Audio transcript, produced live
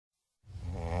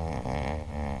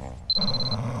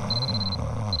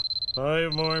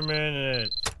5 more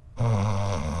minutes.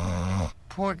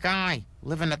 Poor guy,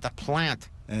 living at the plant.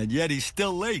 And yet he's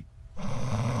still late.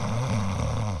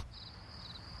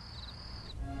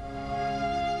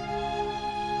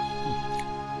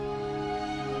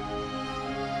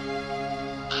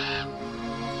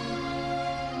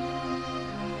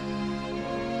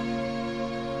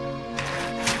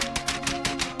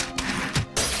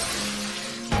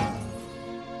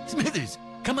 Smithers,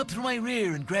 come up through my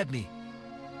rear and grab me.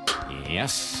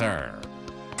 Yes, sir.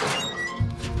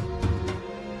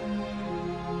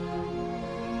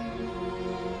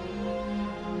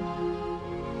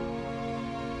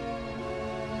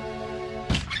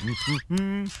 I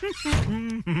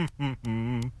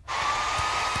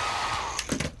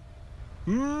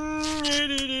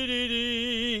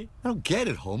don't get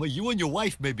it, Homer. You and your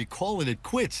wife may be calling it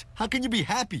quits. How can you be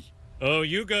happy? Oh,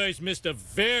 you guys missed a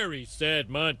very sad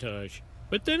montage.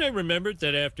 But then I remembered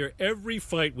that after every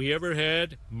fight we ever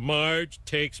had, Marge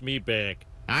takes me back.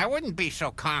 I wouldn't be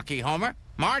so cocky, Homer.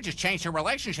 Marge has changed her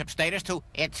relationship status to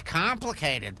it's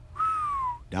complicated.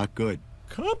 Not good.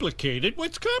 Complicated?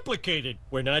 What's complicated?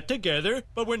 We're not together,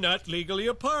 but we're not legally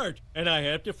apart. And I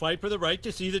have to fight for the right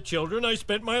to see the children I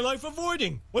spent my life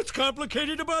avoiding. What's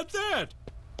complicated about that?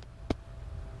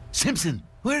 Simpson,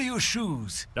 where are your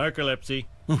shoes? Narcolepsy.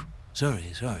 Oh, sorry.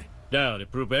 Now, to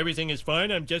prove everything is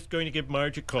fine, I'm just going to give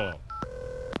Marge a call.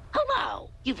 Hello,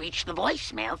 you've reached the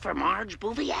voicemail for Marge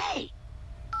Bouvier.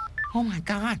 Oh, my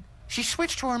God. She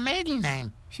switched to her maiden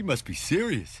name. She must be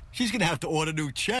serious. She's gonna have to order new checks.